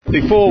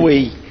Before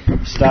we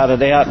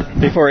started out,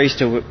 before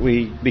Easter,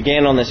 we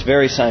began on this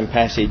very same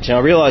passage, and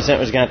I realised that it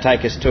was going to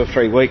take us 2 or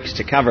 3 weeks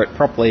to cover it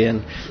properly,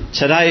 and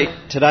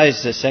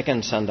today's the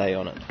second Sunday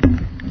on it.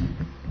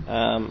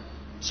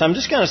 So I'm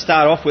just going to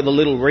start off with a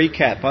little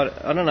recap.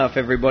 I don't know if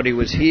everybody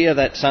was here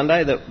that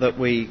Sunday that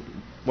we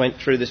went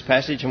through this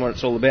passage and what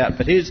it's all about,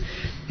 but here's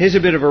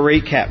a bit of a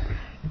recap.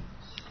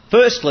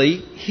 Firstly,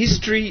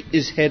 history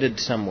is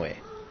headed somewhere.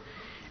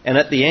 And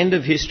at the end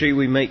of history,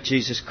 we meet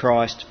Jesus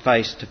Christ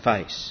face to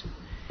face.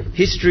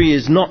 History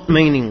is not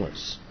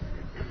meaningless,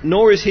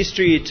 nor is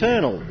history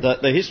eternal.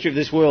 The history of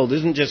this world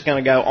isn't just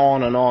going to go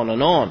on and on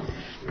and on.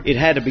 It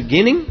had a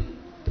beginning,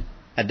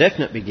 a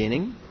definite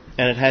beginning,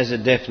 and it has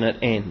a definite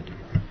end.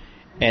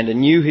 And a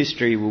new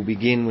history will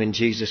begin when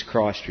Jesus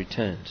Christ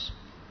returns.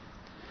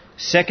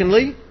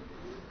 Secondly,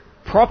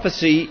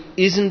 prophecy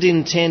isn't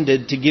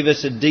intended to give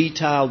us a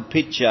detailed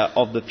picture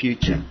of the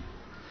future.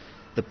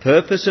 The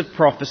purpose of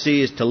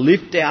prophecy is to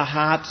lift our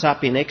hearts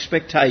up in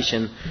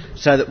expectation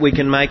so that we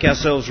can make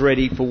ourselves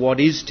ready for what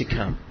is to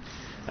come.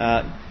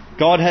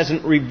 God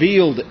hasn't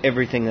revealed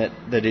everything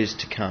that is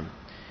to come.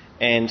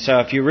 And so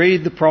if you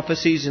read the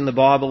prophecies in the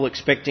Bible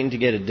expecting to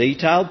get a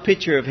detailed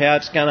picture of how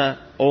it's going to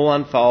all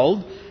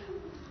unfold,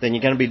 then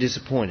you're going to be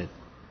disappointed.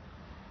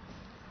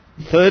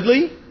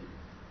 Thirdly,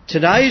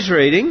 today's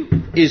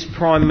reading is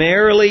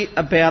primarily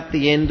about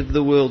the end of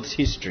the world's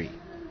history.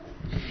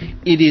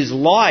 It is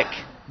like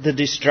the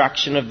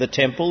destruction of the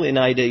temple in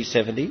AD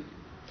 70.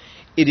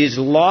 It is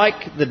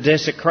like the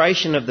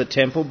desecration of the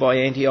temple by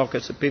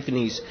Antiochus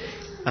Epiphanes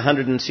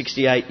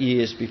 168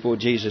 years before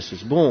Jesus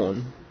was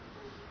born.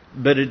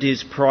 But it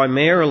is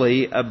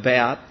primarily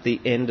about the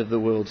end of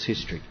the world's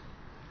history.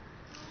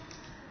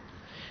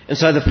 And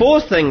so the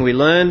fourth thing we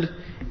learned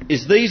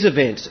is these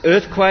events: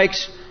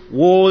 earthquakes,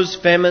 wars,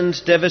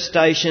 famines,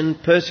 devastation,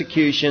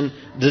 persecution,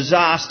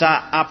 disaster,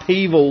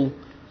 upheaval,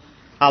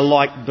 are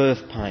like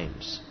birth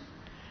pains.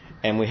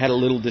 And we had a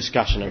little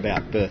discussion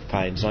about birth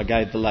pains. I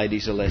gave the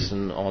ladies a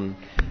lesson on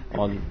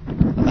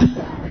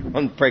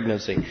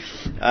pregnancy.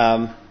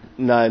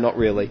 No, not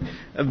really.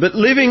 But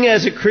living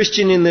as a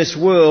Christian in this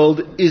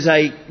world is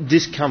a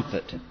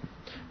discomfort.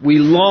 We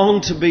long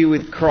to be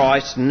with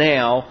Christ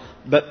now,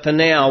 but for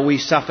now we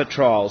suffer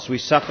trials, we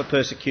suffer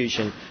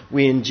persecution,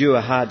 we endure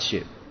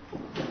hardship.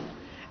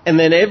 And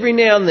then every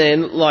now and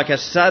then, like a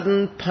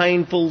sudden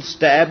painful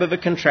stab of a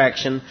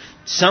contraction,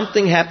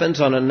 something happens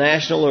on a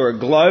national or a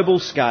global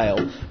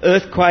scale.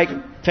 Earthquake,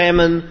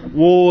 famine,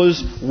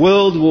 wars,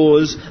 world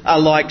wars are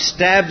like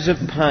stabs of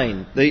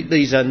pain.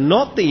 These are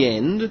not the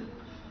end,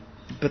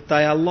 but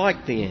they are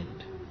like the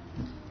end.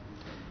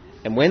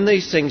 And when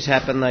these things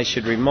happen, they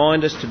should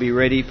remind us to be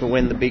ready for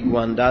when the big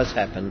one does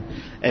happen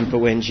and for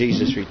when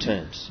Jesus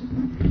returns.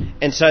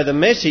 And so the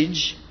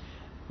message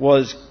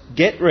was,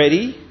 get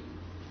ready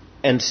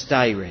and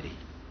stay ready.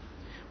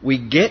 We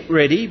get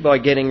ready by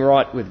getting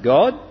right with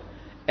God,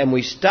 and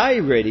we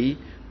stay ready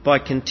by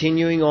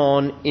continuing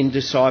on in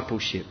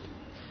discipleship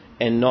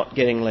and not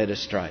getting led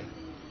astray.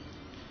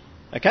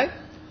 Okay?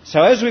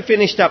 So as we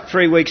finished up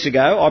 3 weeks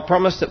ago, I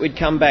promised that we'd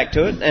come back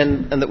to it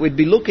and that we'd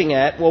be looking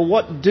at, well,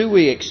 what do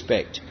we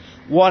expect?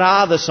 What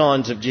are the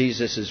signs of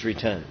Jesus'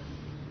 return?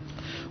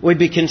 We'd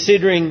be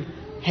considering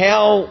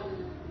how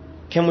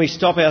can we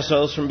stop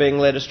ourselves from being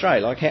led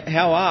astray? Like,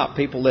 how are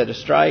people led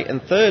astray?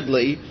 And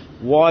thirdly,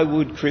 why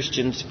would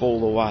Christians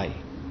fall away?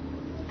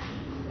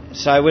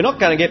 So we're not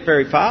going to get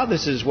very far.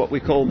 This is what we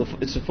call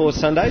it's the fourth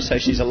Sunday, so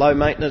she's a low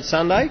maintenance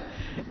Sunday.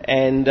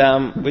 And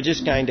we're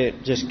just going to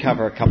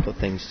cover a couple of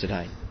things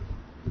today.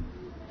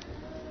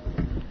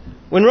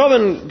 When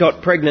Robin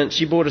got pregnant,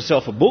 she bought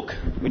herself a book,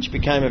 which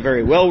became a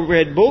very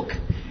well-read book.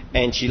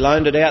 And she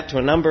loaned it out to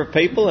a number of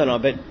people, and I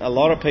bet a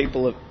lot of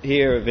people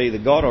here have either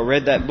got or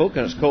read that book,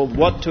 and it's called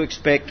What to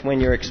Expect When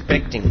You're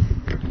Expecting.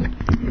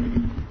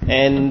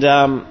 And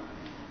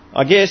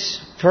I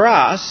guess for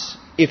us,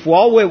 if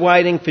while we're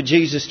waiting for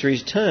Jesus to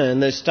return,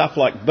 there's stuff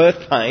like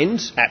birth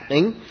pains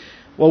happening,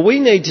 well, we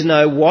need to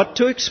know what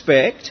to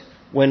expect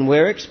when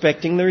we're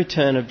expecting the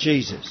return of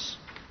Jesus.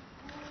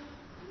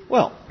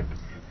 Well,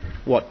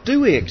 what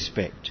do we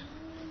expect?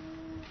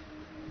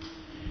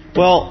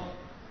 Well,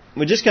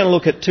 we're just going to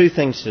look at two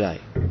things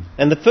today.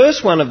 And the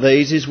first one of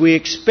these is we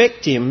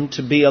expect him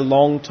to be a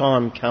long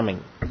time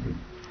coming.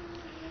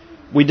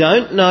 We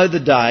don't know the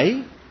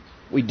day,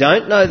 we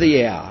don't know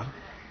the hour,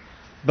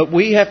 but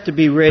we have to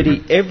be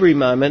ready every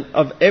moment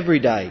of every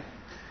day.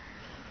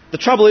 The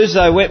trouble is,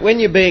 though,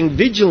 when you're being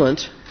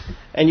vigilant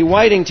and you're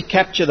waiting to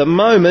capture the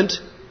moment,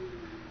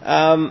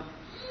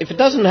 if it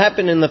doesn't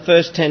happen in the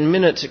first 10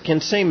 minutes, it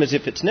can seem as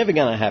if it's never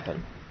going to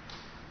happen.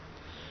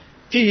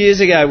 A few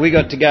years ago, we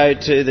got to go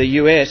to the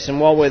US, and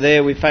while we're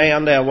there, we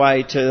found our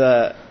way to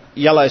the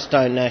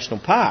Yellowstone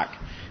National Park.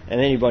 And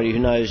anybody who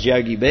knows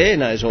Yogi Bear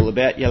knows all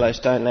about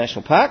Yellowstone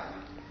National Park.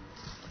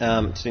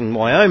 It's in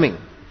Wyoming.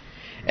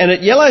 And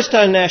at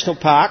Yellowstone National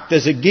Park,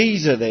 there's a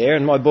geezer there,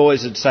 and my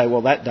boys would say,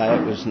 well, that day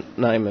it was the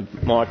name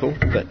of Michael,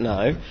 but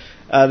no.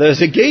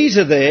 There's a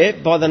geezer there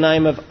by the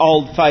name of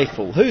Old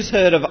Faithful. Who's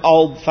heard of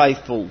Old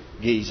Faithful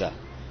geezer?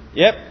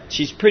 Yep,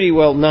 she's pretty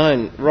well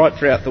known right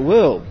throughout the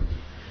world.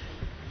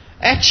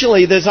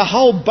 Actually, there's a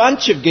whole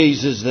bunch of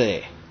geysers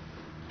there.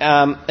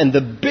 And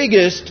the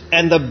biggest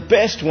and the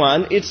best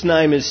one, its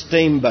name is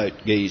Steamboat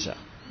Geyser.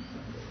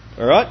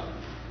 Alright?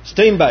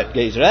 Steamboat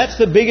Geyser. That's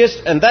the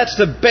biggest and that's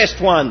the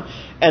best one.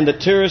 And the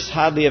tourists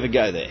hardly ever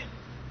go there.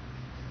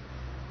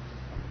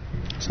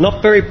 It's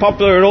not very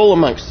popular at all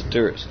amongst the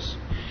tourists.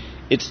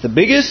 It's the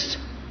biggest,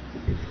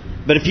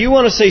 but if you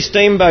want to see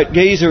Steamboat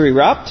Geyser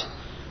erupt,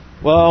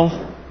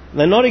 well,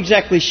 they're not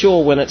exactly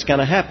sure when it's going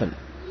to happen.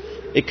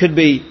 It could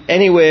be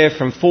anywhere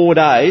from 4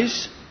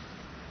 days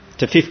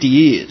to 50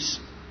 years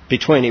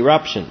between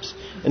eruptions.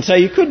 And so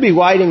you could be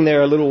waiting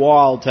there a little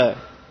while to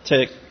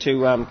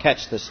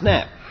catch the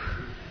snap.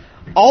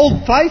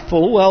 Old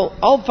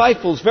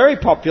Faithful's very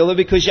popular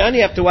because you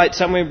only have to wait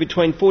somewhere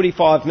between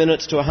 45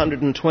 minutes to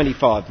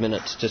 125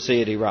 minutes to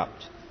see it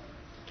erupt.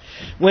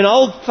 When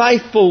Old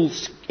Faithful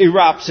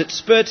erupts, it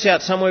spurts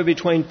out somewhere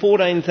between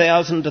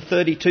 14,000 to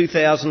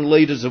 32,000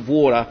 litres of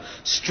water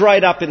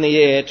straight up in the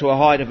air to a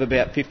height of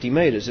about 50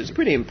 metres. It's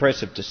pretty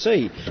impressive to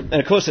see. And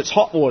of course it's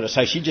hot water,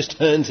 so she just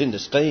turns into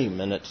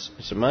steam, and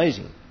it's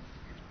amazing.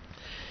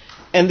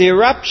 And the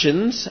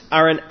eruptions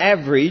are an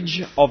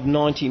average of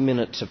 90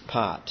 minutes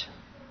apart.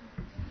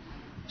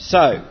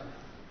 So,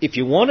 if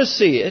you want to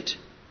see it,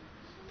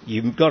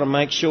 you've got to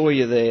make sure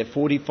you're there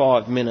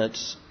 45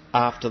 minutes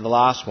after the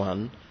last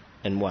one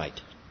and wait.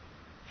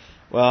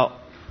 Well,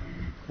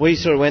 we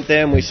sort of went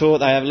there and we saw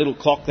they have a little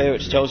clock there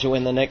which tells you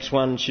when the next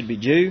one should be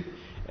due.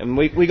 And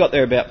we got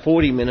there about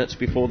 40 minutes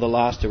before the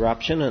last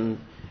eruption,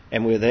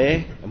 and we were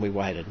there and we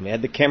waited. And we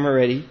had the camera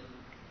ready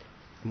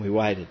and we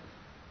waited.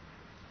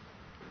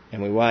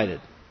 And we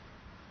waited.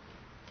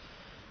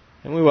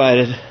 And we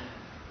waited.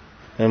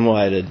 And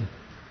waited.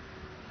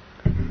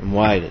 And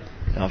waited.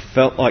 And I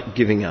felt like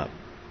giving up.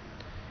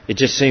 It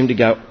just seemed to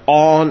go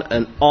on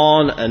and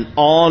on and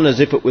on as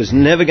if it was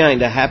never going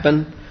to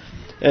happen.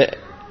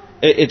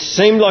 It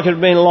seemed like it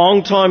had been a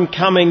long time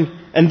coming,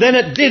 and then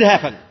it did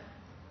happen.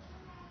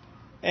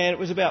 And it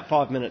was about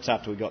 5 minutes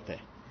after we got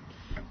there.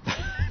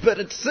 But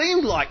it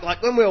seemed like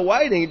when we were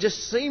waiting, it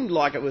just seemed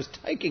like it was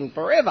taking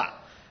forever.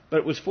 But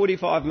it was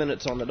 45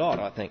 minutes on the dot,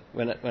 I think,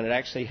 when it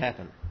actually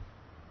happened.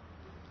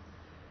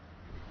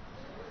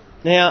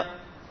 Now,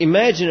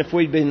 imagine if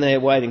we'd been there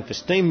waiting for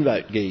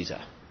Steamboat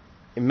Geyser.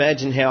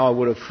 Imagine how I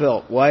would have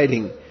felt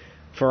waiting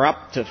for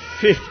up to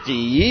 50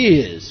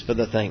 years for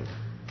the thing.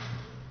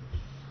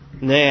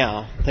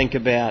 Now, think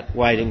about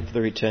waiting for the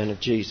return of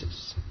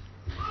Jesus.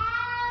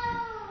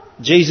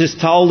 Jesus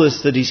told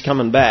us that he's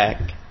coming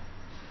back,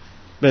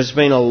 but it's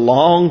been a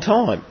long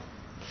time.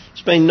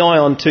 It's been nigh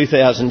on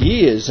 2,000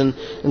 years, and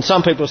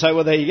some people say,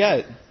 well, there you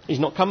go, he's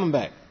not coming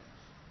back.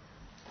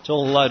 It's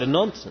all a load of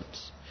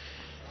nonsense.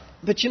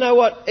 But you know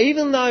what?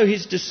 Even though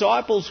his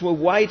disciples were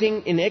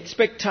waiting in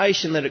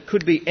expectation that it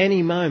could be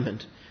any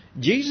moment,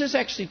 Jesus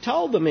actually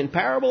told them in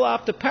parable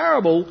after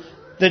parable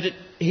that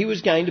he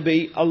was going to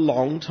be a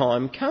long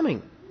time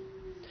coming.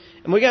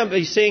 And we're going to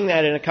be seeing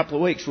that in a couple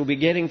of weeks. We'll be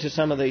getting to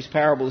some of these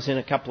parables in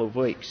a couple of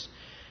weeks,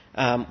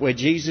 where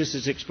Jesus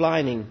is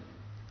explaining,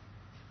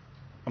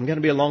 I'm going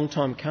to be a long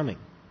time coming.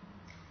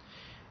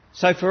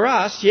 So for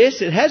us,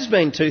 yes, it has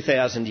been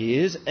 2,000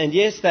 years, and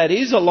yes, that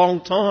is a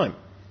long time.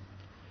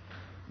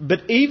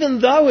 But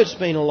even though it's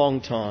been a long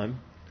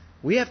time,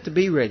 we have to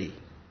be ready.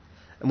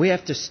 And we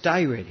have to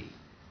stay ready.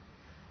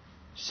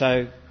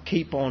 So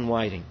keep on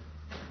waiting.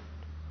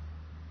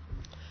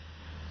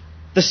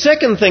 The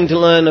second thing to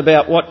learn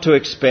about what to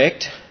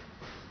expect,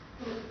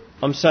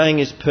 I'm saying,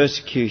 is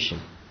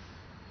persecution.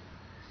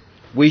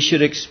 We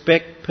should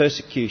expect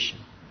persecution.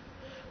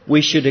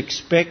 We should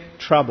expect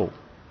trouble.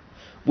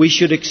 We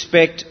should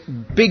expect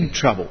big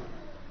trouble.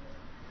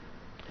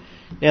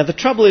 Now, the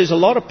trouble is a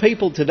lot of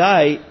people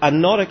today are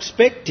not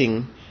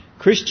expecting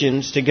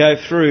Christians to go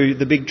through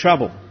the big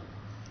trouble.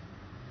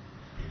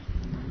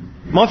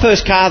 My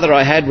first car that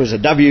I had was a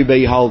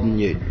WB Holden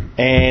Ute,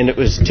 and it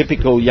was a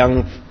typical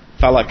young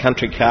fella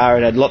country car.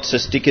 It had lots of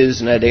stickers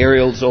and had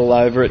aerials all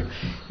over it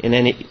in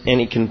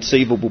any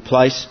conceivable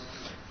place.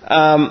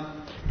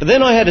 But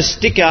then I had a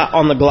sticker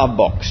on the glove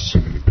box,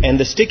 and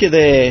the sticker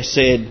there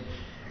said,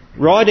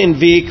 "Ride in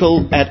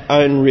vehicle at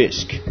own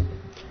risk.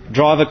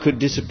 Driver could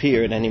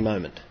disappear at any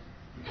moment."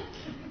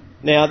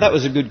 Now, that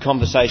was a good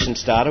conversation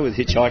starter with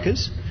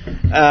hitchhikers.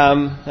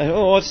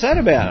 What's that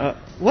about?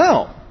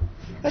 Well,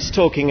 that's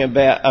talking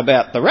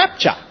about the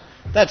rapture.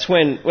 That's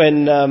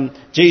when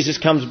Jesus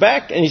comes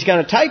back and he's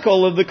going to take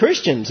all of the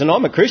Christians. And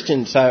I'm a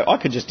Christian, so I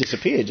could just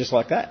disappear just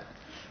like that.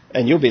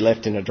 And you'll be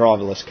left in a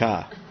driverless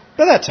car.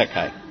 But that's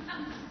okay.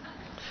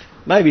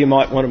 Maybe you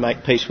might want to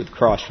make peace with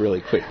Christ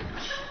really quick.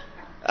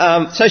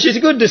 So she's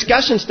a good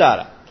discussion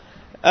starter.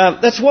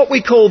 That's what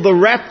we call the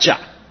rapture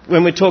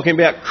when we're talking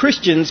about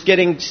Christians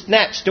getting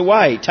snatched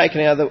away,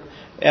 taken out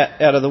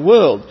of the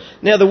world.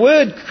 Now, the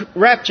word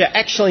rapture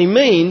actually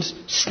means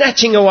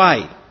snatching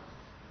away.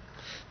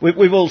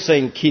 We've all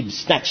seen kids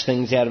snatch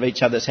things out of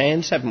each other's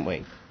hands, haven't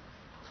we?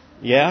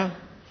 Yeah?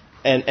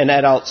 And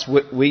adults,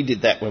 we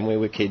did that when we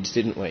were kids,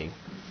 didn't we?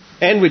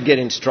 And we'd get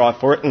in strife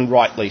for it, and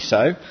rightly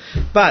so.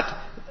 But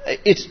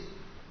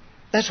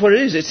that's what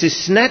it is. It's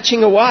this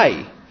snatching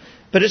away.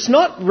 But it's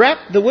not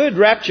the word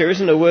rapture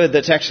isn't a word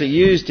that's actually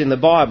used in the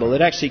Bible.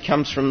 It actually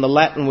comes from the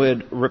Latin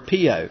word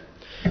rapio.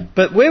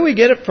 But where we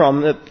get it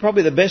from,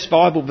 probably the best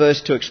Bible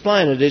verse to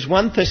explain it is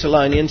 1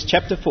 Thessalonians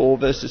chapter 4,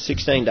 verses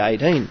 16 to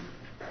 18. It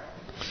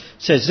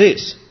says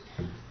this,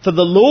 "For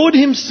the Lord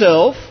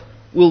himself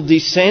will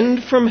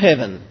descend from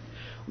heaven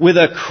with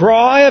a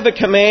cry of a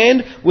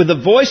command, with the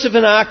voice of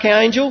an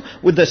archangel,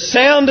 with the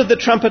sound of the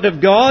trumpet of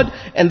God,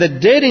 and the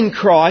dead in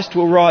Christ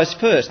will rise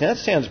first." Now that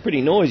sounds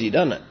pretty noisy,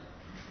 doesn't it?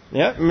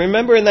 Yeah,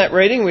 remember in that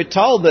reading we're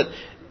told that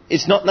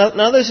none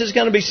of this is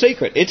going to be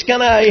secret. It's going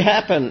to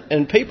happen,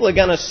 and people are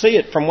going to see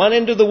it from one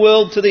end of the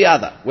world to the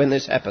other when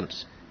this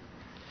happens.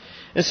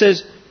 It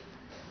says,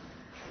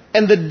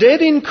 "And the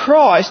dead in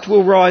Christ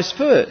will rise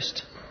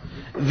first.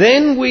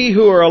 Then we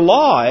who are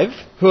alive,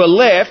 who are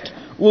left,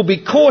 will be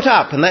caught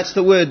up," and that's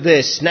the word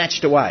there,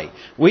 snatched away.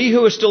 We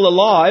who are still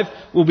alive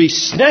will be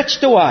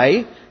snatched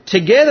away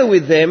together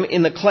with them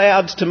in the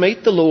clouds to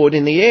meet the Lord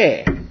in the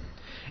air.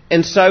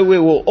 And so we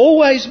will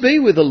always be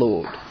with the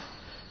Lord.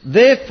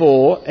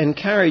 Therefore,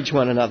 encourage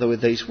one another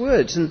with these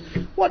words. And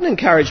what an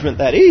encouragement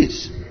that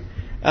is.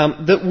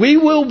 That we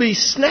will be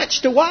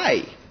snatched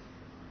away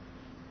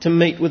to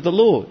meet with the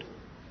Lord.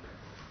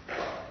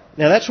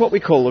 Now that's what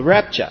we call the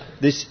rapture.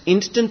 This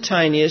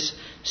instantaneous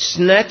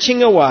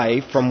snatching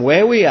away from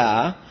where we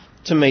are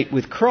to meet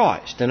with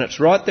Christ. And it's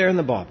right there in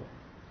the Bible.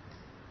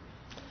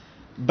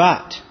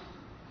 But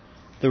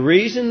the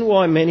reason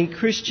why many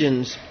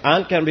Christians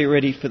aren't going to be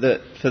ready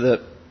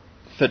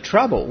for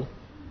trouble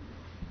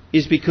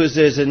is because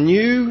there's a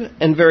new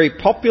and very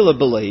popular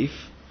belief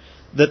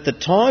that the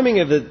timing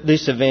of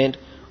this event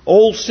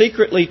all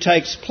secretly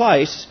takes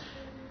place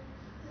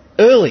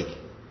early.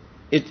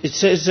 It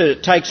says that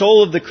it takes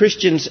all of the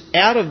Christians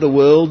out of the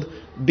world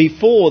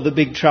before the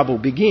big trouble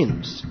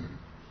begins.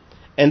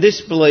 And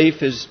this belief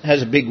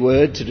has a big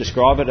word to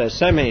describe it, as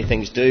so many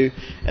things do,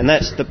 and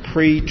that's the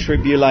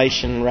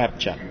pre-tribulation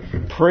rapture.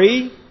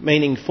 Pre,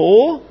 meaning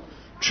for,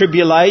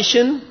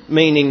 tribulation,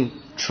 meaning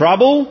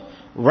trouble,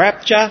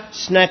 rapture,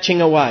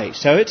 snatching away.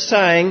 So it's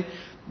saying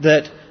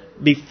that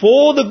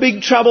before the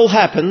big trouble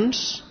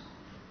happens,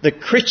 the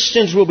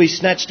Christians will be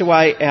snatched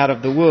away out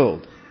of the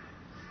world.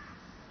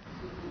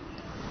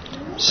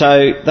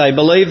 So they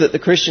believe that the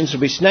Christians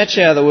will be snatched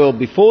out of the world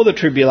before the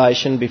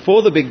tribulation,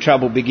 before the big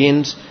trouble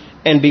begins,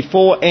 and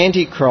before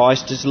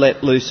Antichrist is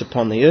let loose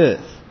upon the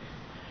earth.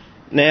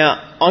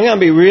 Now, I'm going to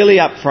be really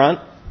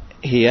upfront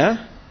here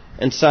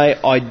and say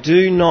I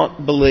do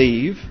not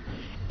believe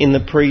in the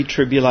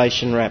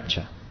pre-tribulation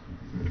rapture.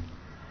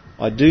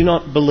 I do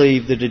not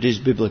believe that it is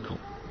biblical.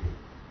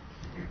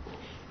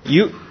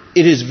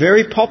 It is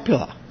very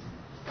popular.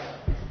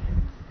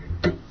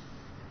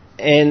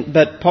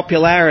 But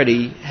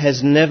popularity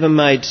has never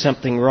made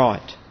something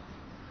right.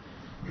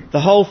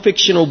 The whole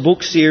fictional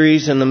book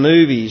series and the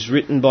movies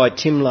written by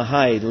Tim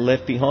LaHaye, the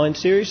Left Behind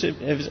series,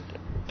 have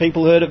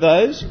people heard of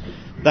those?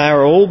 They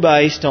are all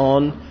based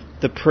on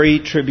the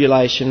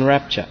pre-tribulation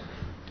rapture,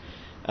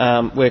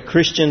 where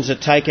Christians are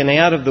taken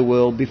out of the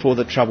world before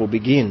the trouble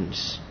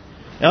begins.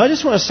 Now I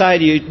just want to say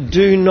to you,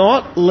 do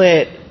not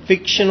let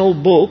fictional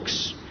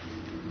books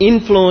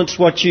influence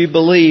what you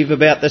believe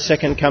about the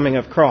second coming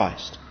of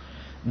Christ.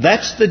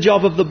 That's the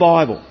job of the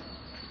Bible.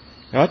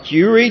 Right?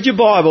 You read your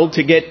Bible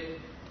to get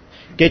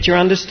your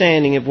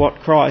understanding of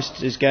what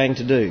Christ is going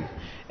to do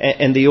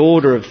and the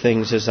order of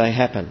things as they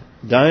happen.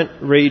 Don't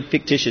read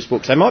fictitious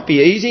books. They might be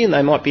easy and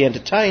they might be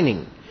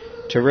entertaining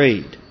to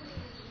read.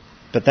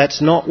 But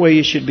that's not where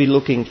you should be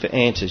looking for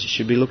answers. You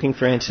should be looking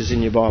for answers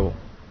in your Bible.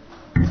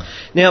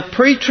 Now,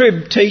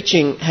 pre-trib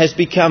teaching has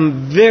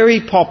become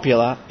very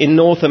popular in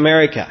North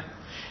America.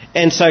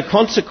 And so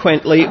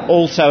consequently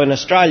also in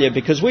Australia,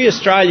 because we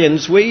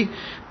Australians, we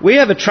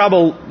have a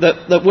trouble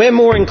that we're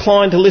more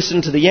inclined to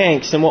listen to the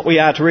Yanks than what we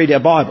are to read our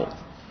Bible,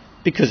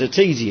 because it's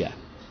easier.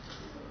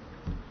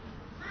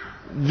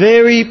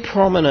 Very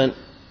prominent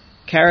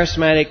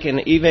charismatic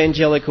and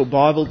evangelical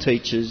Bible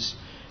teachers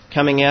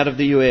coming out of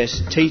the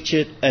US teach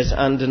it as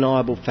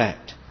undeniable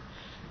fact.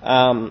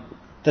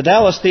 The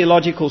Dallas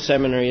Theological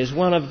Seminary is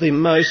one of the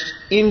most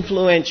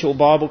influential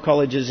Bible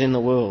colleges in the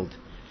world.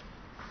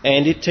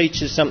 And it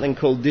teaches something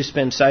called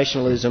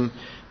dispensationalism,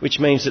 which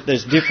means that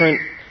there's different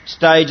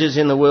stages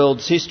in the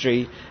world's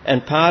history,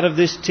 and part of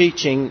this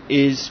teaching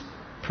is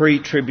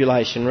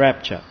pre-tribulation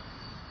rapture.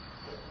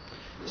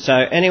 So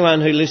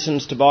anyone who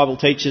listens to Bible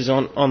teachers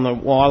on the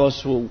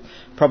wireless will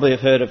probably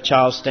have heard of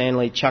Charles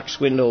Stanley, Chuck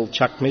Swindoll,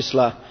 Chuck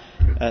Missler.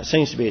 It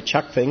seems to be a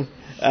Chuck thing.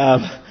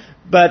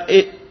 But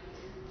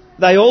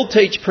they all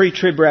teach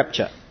pre-trib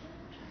rapture.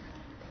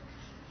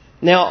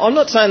 Now, I'm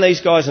not saying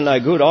these guys are no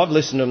good. I've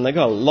listened to them. They've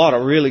got a lot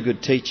of really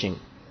good teaching.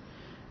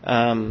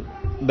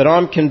 But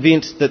I'm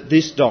convinced that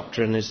this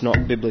doctrine is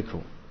not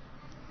biblical.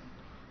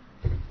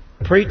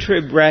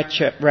 Pre-trib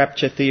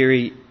rapture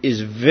theory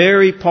is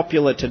very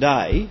popular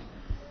today,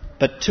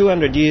 but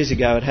 200 years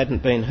ago it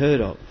hadn't been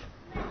heard of.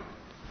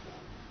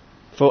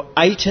 For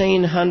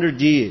 1800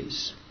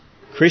 years,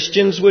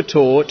 Christians were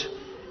taught,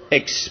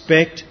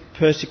 expect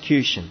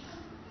persecution.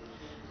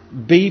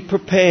 Be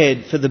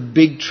prepared for the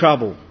big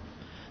trouble.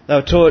 They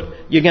were taught,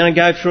 you're going to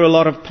go through a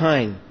lot of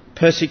pain,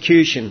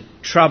 persecution,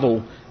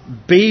 trouble.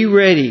 Be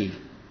ready,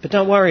 but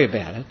don't worry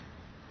about it,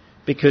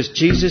 because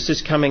Jesus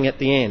is coming at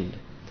the end.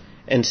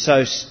 And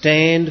so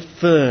stand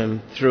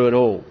firm through it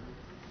all.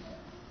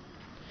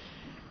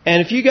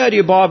 And if you go to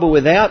your Bible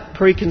without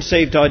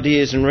preconceived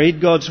ideas and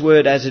read God's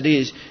Word as it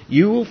is,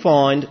 you will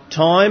find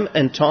time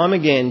and time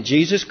again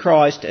Jesus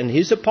Christ and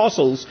His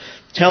apostles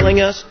telling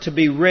us to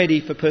be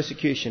ready for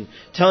persecution,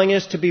 telling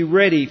us to be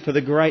ready for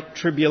the great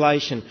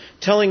tribulation,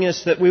 telling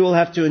us that we will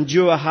have to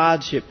endure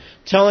hardship,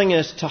 telling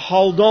us to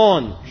hold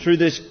on through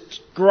this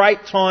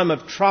great time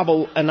of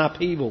trouble and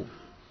upheaval.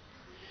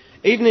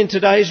 Even in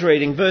today's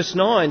reading, verse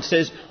 9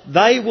 says,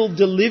 they will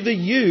deliver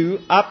you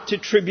up to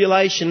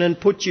tribulation and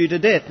put you to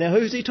death. Now,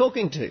 who's he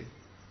talking to?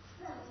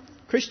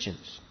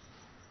 Christians,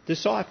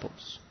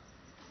 disciples.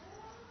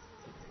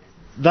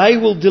 They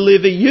will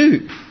deliver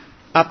you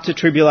up to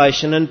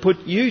tribulation and put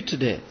you to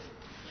death.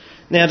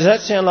 Now, does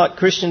that sound like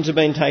Christians have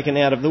been taken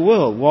out of the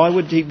world? Why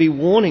would he be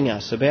warning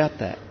us about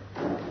that?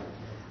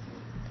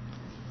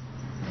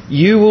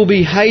 You will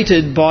be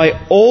hated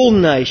by all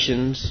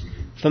nations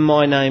for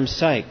my name's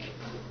sake.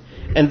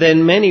 And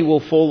then many will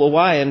fall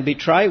away and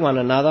betray one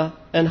another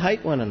and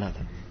hate one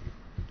another.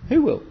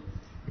 Who will?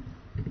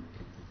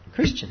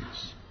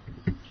 Christians.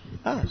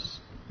 Us.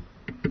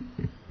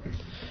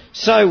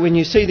 So when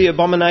you see the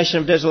abomination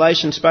of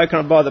desolation spoken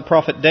of by the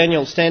prophet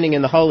Daniel standing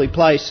in the holy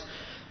place,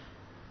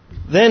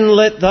 then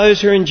let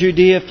those who are in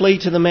Judea flee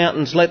to the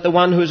mountains. Let the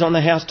one who is on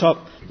the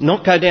housetop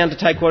not go down to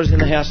take what is in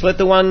the house. Let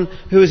the one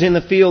who is in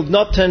the field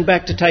not turn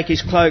back to take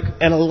his cloak.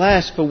 And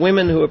alas, for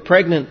women who are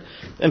pregnant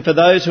and for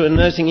those who are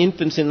nursing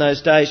infants in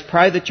those days,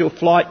 pray that your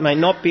flight may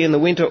not be in the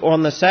winter or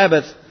on the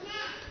Sabbath.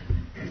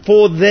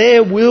 For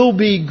there will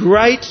be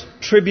great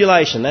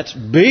tribulation. That's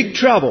big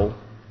trouble.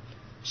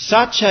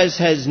 Such as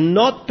has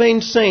not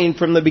been seen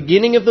from the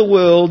beginning of the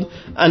world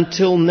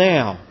until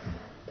now.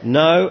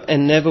 No,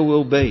 and never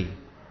will be.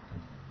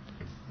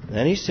 And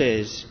then he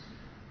says,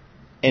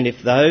 and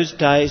if those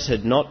days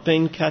had not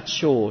been cut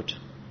short,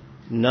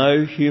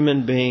 no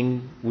human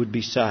being would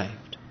be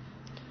saved.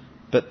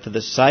 But for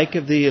the sake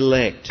of the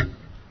elect,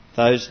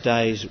 those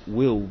days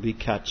will be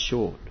cut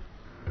short.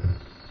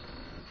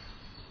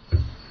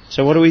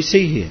 So what do we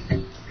see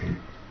here?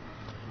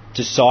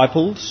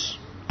 Disciples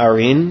are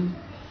in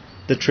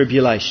the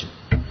tribulation.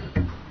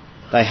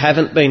 They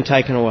haven't been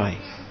taken away.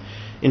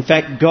 In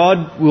fact,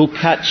 God will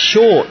cut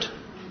short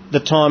the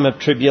time of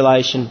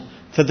tribulation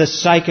for the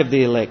sake of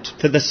the elect,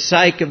 for the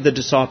sake of the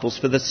disciples,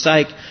 for the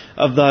sake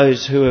of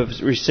those who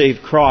have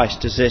received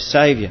Christ as their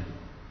Saviour.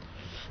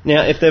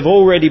 Now, if they've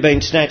already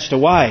been snatched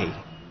away,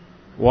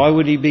 why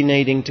would he be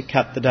needing to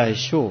cut the days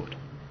short?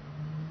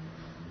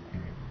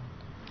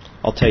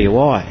 I'll tell you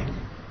why.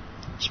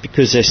 It's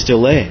because they're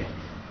still there.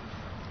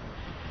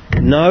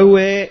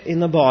 Nowhere in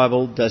the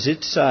Bible does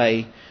it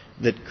say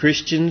that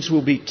Christians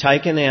will be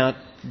taken out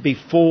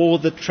before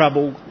the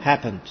trouble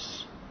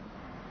happens.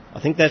 I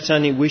think that's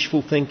only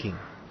wishful thinking.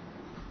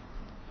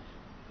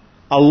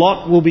 A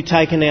lot will be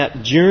taken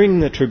out during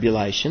the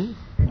tribulation.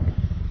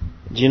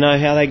 Do you know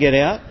how they get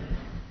out?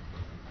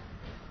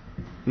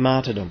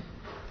 Martyrdom.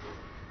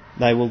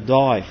 They will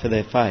die for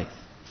their faith.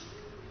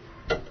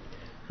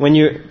 When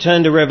you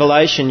turn to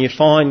Revelation, you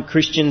find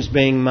Christians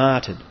being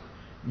martyred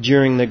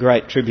during the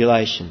Great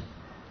Tribulation.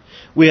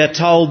 We are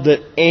told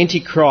that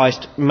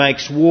Antichrist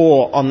makes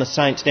war on the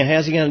saints. Now,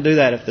 how's he going to do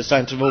that if the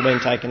saints have all been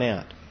taken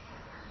out?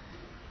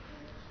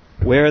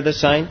 Where are the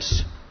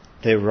saints?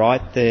 They're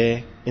right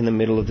there in the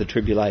middle of the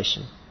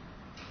tribulation.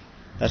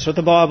 That's what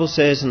the Bible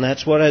says, and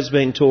that's what has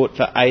been taught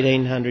for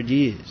 1800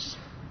 years.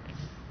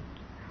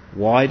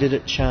 Why did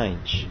it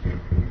change?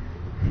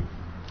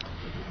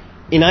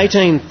 In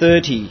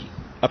 1830,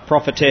 a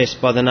prophetess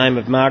by the name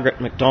of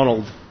Margaret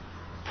MacDonald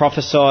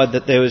prophesied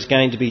that there was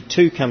going to be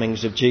two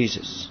comings of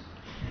Jesus.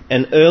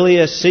 An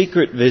earlier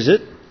secret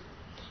visit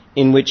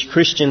in which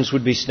Christians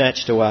would be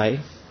snatched away,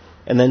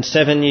 and then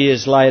 7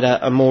 years later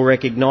a more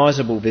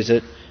recognisable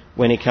visit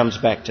when he comes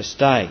back to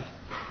stay.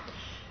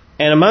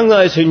 And among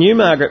those who knew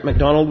Margaret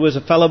MacDonald was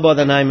a fellow by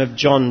the name of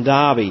John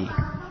Darby,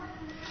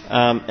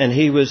 and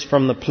he was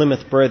from the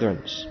Plymouth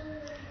Brethren,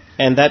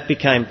 and that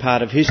became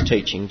part of his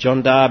teaching.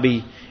 John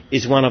Darby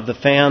is one of the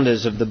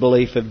founders of the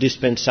belief of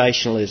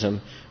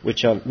dispensationalism,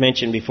 which I've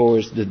mentioned before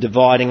is the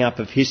dividing up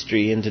of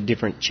history into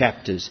different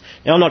chapters.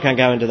 Now, I'm not going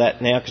to go into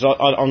that now because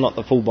I'm not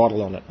the full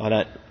bottle on it. I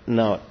don't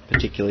know it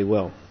particularly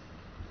well.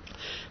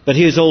 But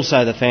he was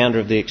also the founder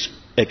of the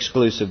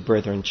Exclusive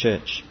Brethren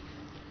Church.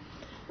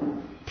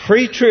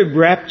 Pre-trib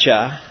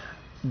rapture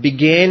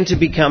began to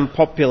become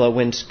popular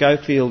when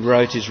Scofield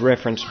wrote his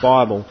Reference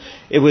Bible.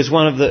 It was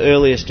one of the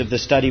earliest of the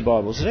study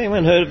Bibles. Has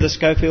anyone heard of the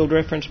Scofield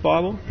Reference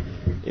Bible?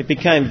 It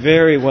became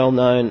very well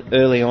known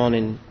early on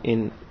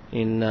in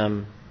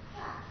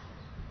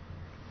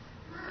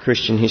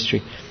Christian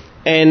history.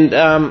 And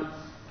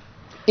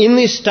in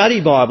this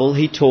study Bible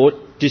he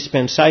taught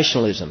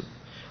dispensationalism,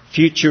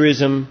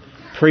 futurism,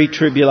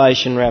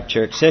 pre-tribulation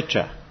rapture,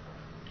 etc.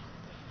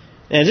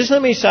 Now, just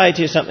let me say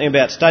to you something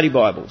about study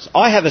Bibles.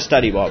 I have a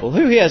study Bible.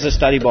 Who here has a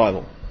study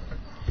Bible?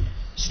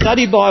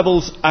 Study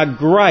Bibles are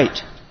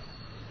great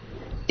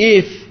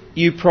if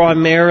you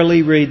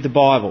primarily read the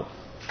Bible.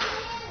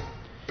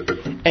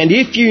 And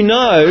if you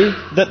know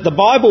that the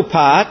Bible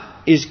part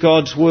is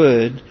God's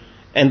Word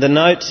and the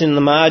notes in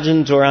the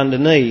margins or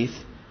underneath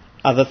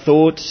are the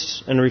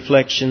thoughts and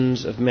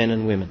reflections of men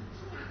and women,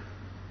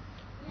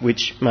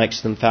 which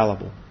makes them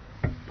fallible.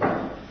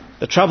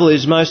 The trouble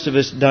is most of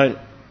us don't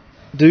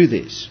do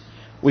this.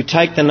 We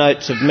take the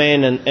notes of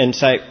men and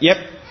say, yep,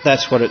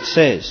 that's what it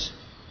says.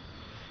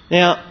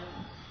 Now,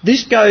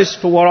 this goes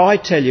for what I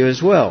tell you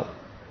as well.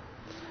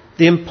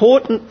 The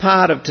important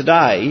part of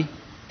today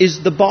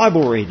is the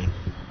Bible reading.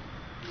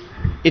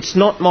 It's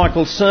not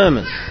Michael's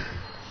sermon.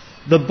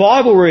 The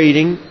Bible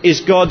reading is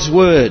God's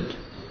Word.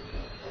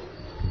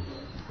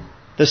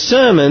 The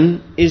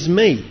sermon is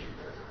me,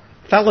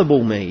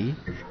 fallible me,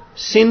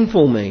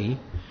 sinful me,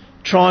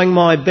 trying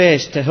my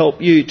best to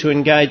help you to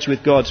engage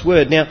with God's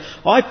Word. Now,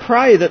 I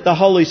pray that the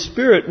Holy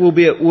Spirit will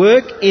be at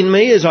work in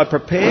me as I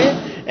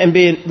prepare and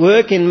be at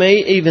work in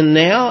me even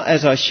now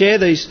as I share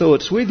these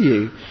thoughts with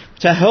you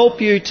to help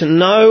you to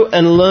know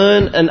and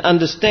learn and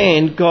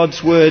understand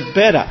God's Word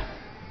better.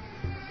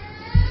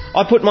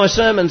 I put my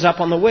sermons up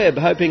on the web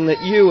hoping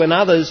that you and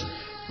others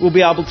will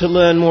be able to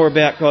learn more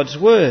about God's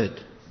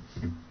Word.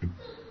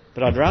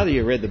 But I'd rather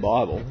you read the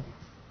Bible.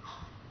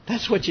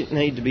 That's what you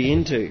need to be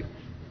into.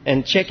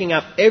 And checking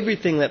up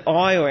everything that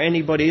I or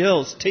anybody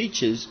else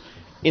teaches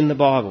in the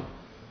Bible.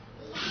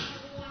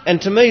 And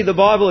to me, the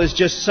Bible is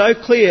just so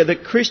clear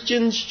that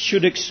Christians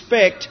should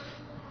expect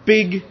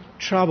big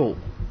trouble.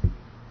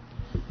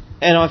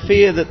 And I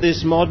fear that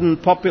this modern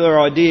popular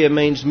idea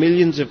means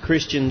millions of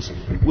Christians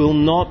will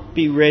not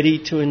be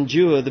ready to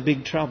endure the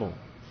big trouble.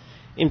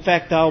 In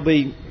fact,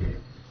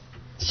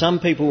 some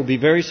people will be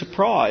very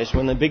surprised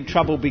when the big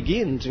trouble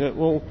begins.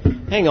 Well,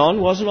 hang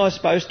on, wasn't I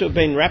supposed to have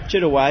been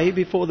raptured away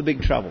before the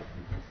big trouble?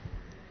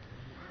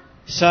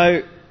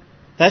 So,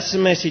 that's the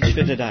message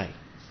for today.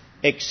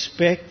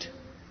 Expect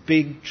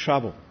big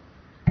trouble.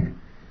 Now,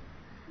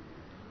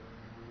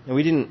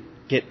 we didn't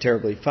get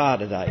terribly far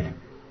today,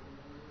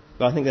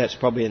 but I think that's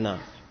probably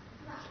enough.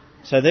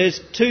 So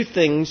there's two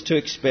things to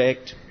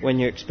expect when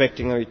you're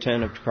expecting the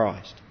return of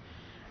Christ.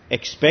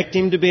 Expect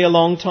Him to be a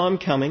long time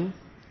coming.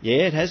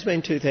 Yeah, it has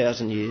been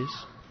 2,000 years,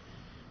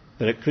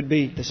 but it could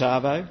be this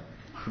arvo,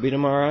 could be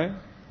tomorrow.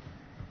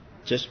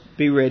 Just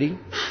be ready.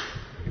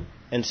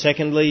 And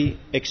secondly,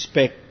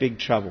 expect big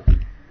trouble.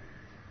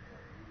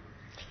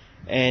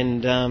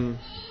 And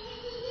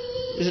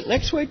is it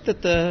next week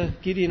that the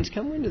Gideons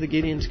come? When do the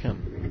Gideons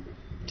come?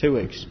 2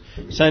 weeks.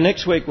 So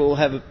next week we'll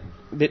have a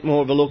bit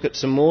more of a look at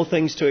some more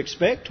things to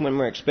expect when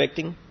we're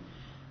expecting.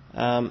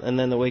 And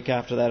then the week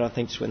after that I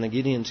think is when the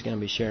Gideons are going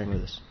to be sharing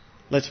with us.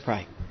 Let's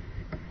pray.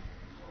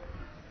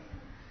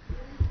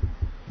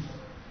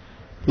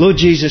 Lord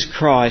Jesus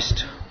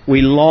Christ,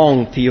 we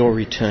long for your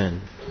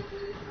return.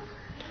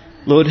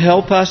 Lord,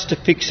 help us to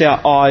fix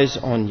our eyes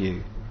on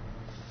you.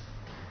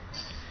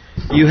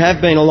 You have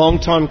been a long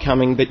time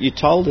coming, but you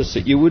told us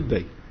that you would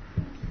be.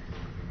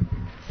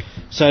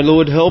 So,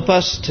 Lord, help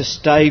us to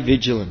stay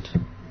vigilant.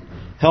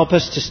 Help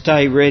us to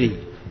stay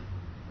ready.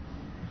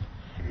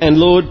 And,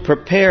 Lord,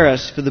 prepare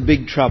us for the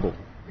big trouble.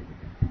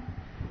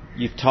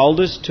 You've told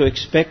us to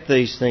expect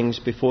these things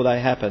before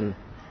they happen.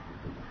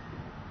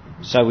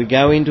 So we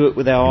go into it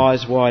with our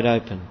eyes wide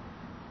open.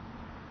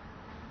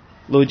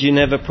 Lord, you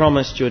never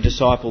promised your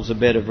disciples a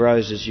bed of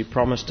roses. You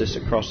promised us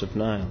a cross of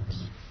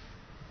nails.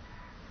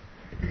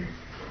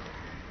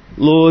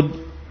 Lord,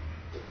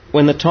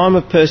 when the time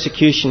of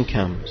persecution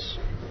comes,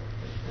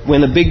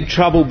 when the big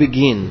trouble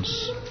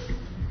begins,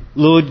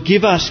 Lord,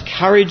 give us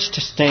courage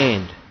to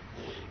stand.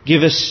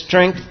 Give us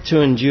strength to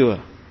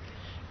endure.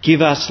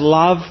 Give us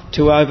love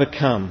to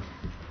overcome.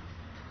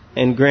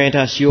 And grant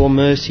us your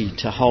mercy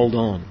to hold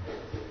on.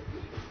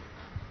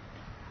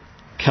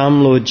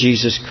 Come, Lord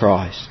Jesus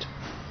Christ.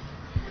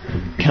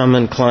 Come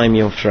and claim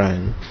your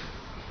throne.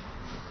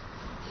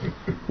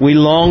 We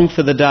long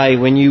for the day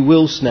when you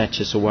will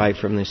snatch us away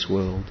from this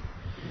world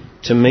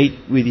to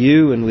meet with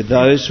you and with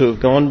those who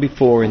have gone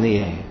before in the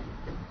air.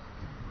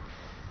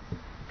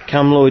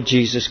 Come, Lord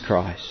Jesus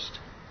Christ.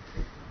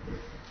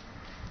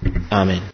 Amen.